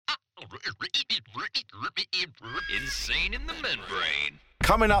Insane in the Membrane.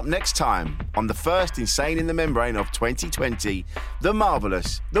 Coming up next time on the first Insane in the Membrane of 2020, the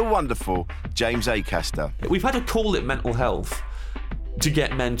marvellous, the wonderful James Acaster. We've had to call it mental health to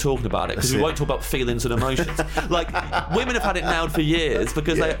get men talking about it, because we won't talk about feelings and emotions. Like, women have had it nailed for years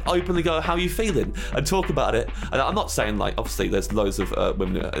because they openly go, how are you feeling? And talk about it. And I'm not saying, like, obviously there's loads of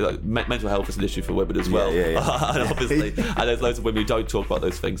women, mental health is an issue for women as well. And obviously, and there's loads of women who don't talk about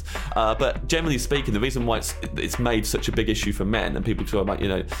those things. But generally speaking, the reason why it's made such a big issue for men and people talk about,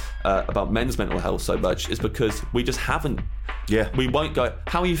 about men's mental health so much is because we just haven't. We won't go,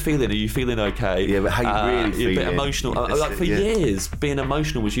 how are you feeling? Are you feeling okay? Yeah, but how you really feeling? You're a bit emotional. Like, for years, being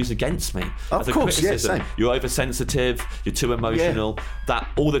emotional was used against me. Of course, same. You're oversensitive, you're too emotional. That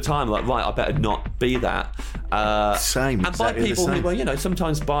all the time, like, right, I better not be that. Same. And by people who were,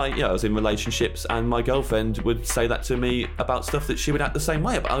 sometimes I was in relationships and my girlfriend would say that to me about stuff that she would act the same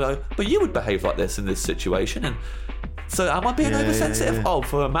way about. I go, but you would behave like this in this situation. And so am I being oversensitive? Yeah. Oh,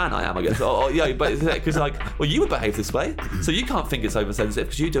 for a man I am, I guess. But because you would behave this way, so you can't think it's oversensitive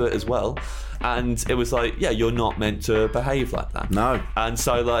because you do it as well. And it was like, you're not meant to behave like that. No. And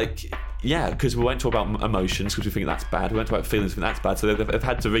so, because we won't talk about emotions because we think that's bad. We won't talk about feelings, we think that's bad. So they've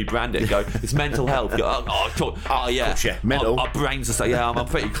had to rebrand it and go, it's mental health. Go, mental. Our brains are saying, I'm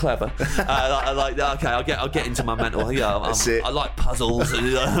pretty clever. Okay, I'll get into my mental. I like puzzles. So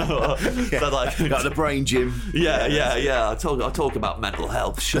like the brain gym. I talk about mental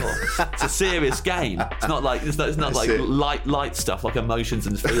health. Sure, it's a serious game. It's not like light stuff like emotions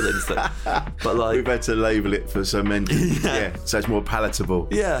and feelings. But like we've had to label it for so many. So it's more palatable.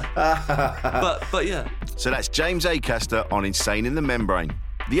 But yeah. So that's James Acaster on Insane in the Membrane.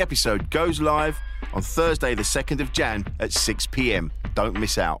 The episode goes live on Thursday the 2nd of Jan at 6 p.m. Don't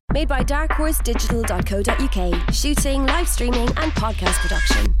miss out. Made by darkhorsedigital.co.uk. Shooting, live streaming and podcast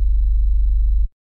production.